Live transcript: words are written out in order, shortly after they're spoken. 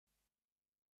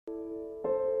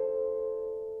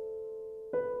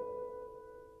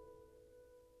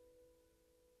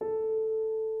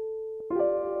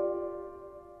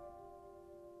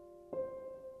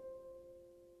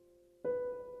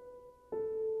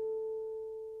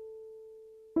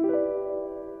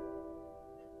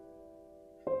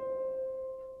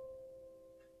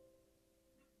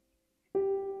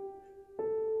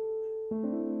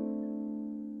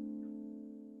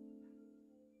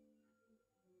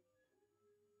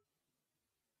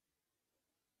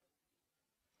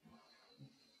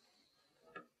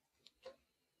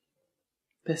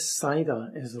This cider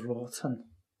is rotten.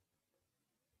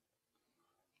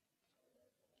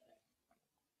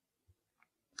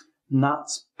 And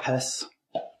that's piss.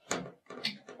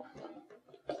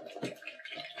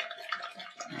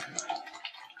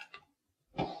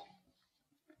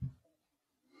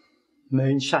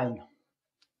 Moonshine.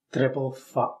 Dribble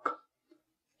fuck.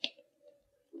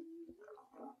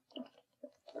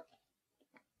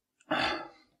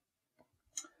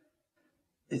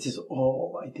 It is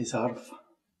all I deserve.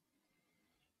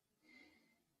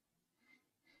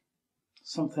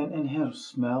 Something in here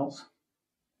smells.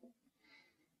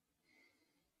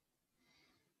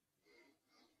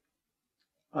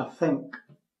 I think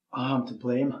I am to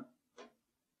blame.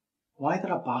 Why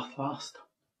did a bath last?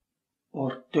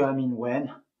 Or do I mean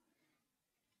when?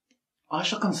 I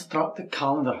shall construct a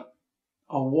calendar.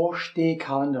 A wash day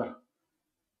calendar.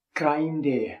 Crime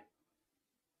day.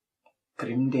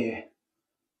 Grim day.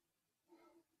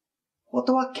 What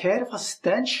do I care if I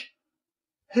stench?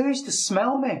 Who's to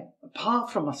smell me, apart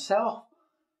from myself?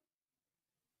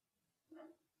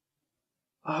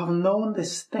 I have known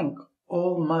this stink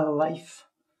all my life.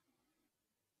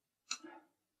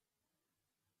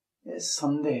 It's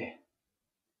Sunday,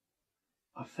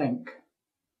 I think.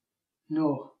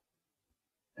 No,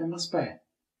 it must be.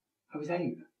 I was out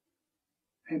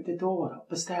the door, up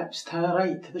the steps, turn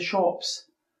right to the shops.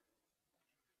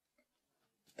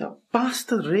 That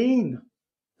bastard rain!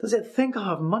 Does it think I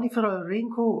have money for a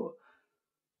raincoat?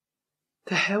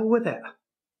 To hell with it.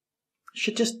 It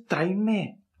should just drown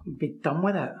me and be done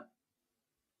with it.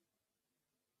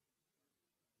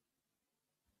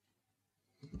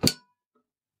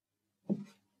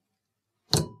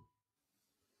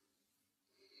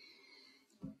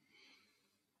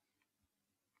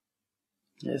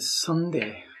 It's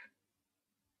Sunday,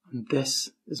 and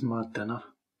this is my dinner.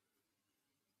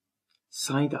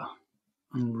 Cider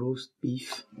and roast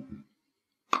beef.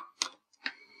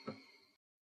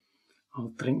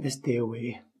 I'll drink this day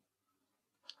away.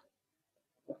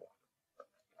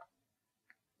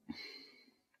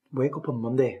 Wake up on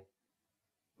Monday.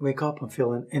 Wake up and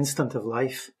feel an instant of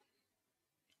life.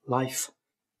 Life.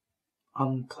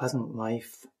 Unpleasant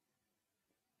life.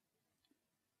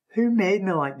 Who made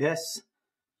me like this?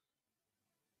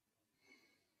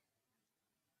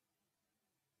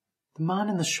 The man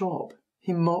in the shop,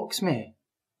 he mocks me.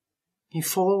 He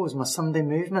follows my Sunday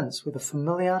movements with a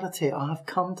familiarity I have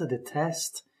come to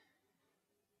detest.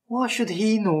 Why should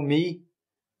he know me?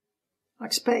 I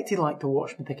expect he'd like to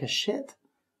watch me take a shit.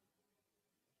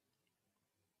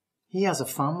 He has a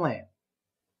family.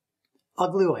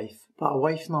 Ugly wife, but a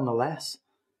wife nonetheless.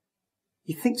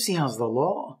 He thinks he has the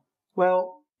lot.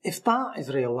 Well, if that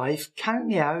is real life, count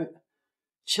me out.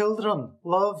 Children,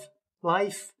 love,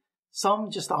 life.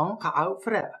 Some just aren't cut out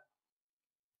for it.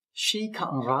 She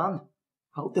cut and ran.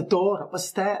 Out the door, up the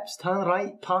steps, turn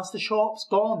right, past the shops,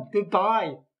 gone,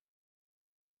 goodbye.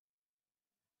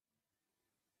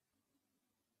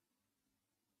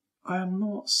 I am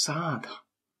not sad.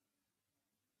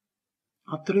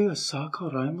 I drew a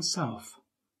circle round myself.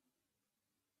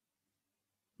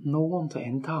 No one to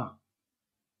enter.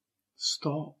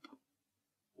 Stop.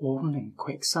 Warning,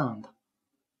 quicksand.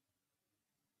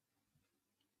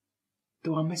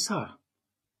 Do I miss her?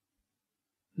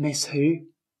 Miss who?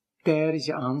 There is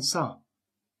your answer.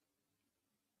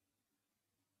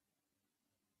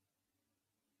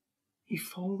 He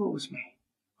follows me.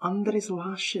 Under his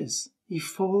lashes, he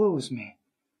follows me.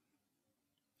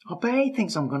 I bet he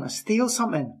thinks I'm going to steal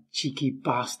something, cheeky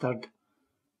bastard.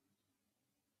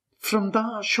 From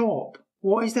that shop,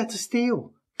 what is there to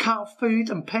steal? Cat food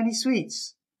and penny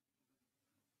sweets?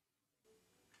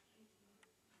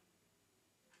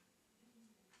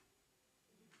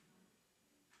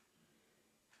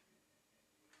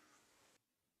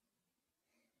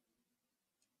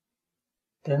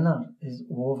 Dinner is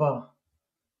over.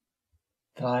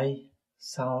 Dry,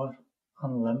 sour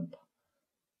and limp.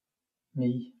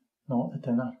 Me, not the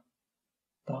dinner.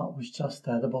 That was just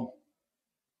edible.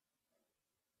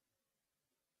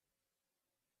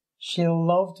 She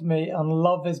loved me and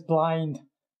love is blind.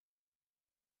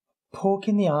 Poke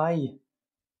in the eye.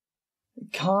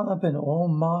 It can't have been all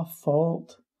my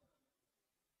fault.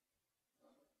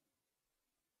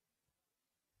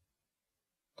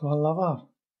 Do I love her?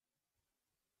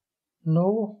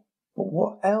 No, but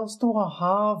what else do I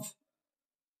have?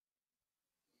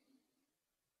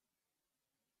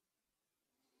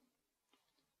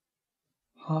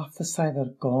 Half the cider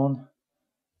gone.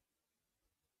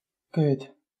 Good.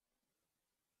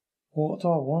 What do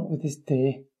I want with this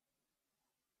day?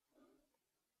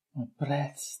 My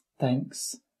breath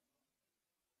stinks.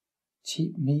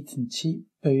 Cheap meat and cheap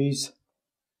booze.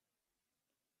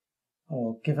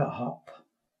 I'll give it up.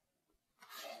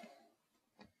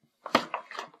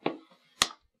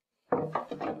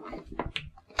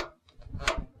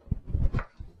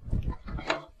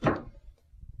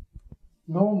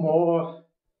 No more.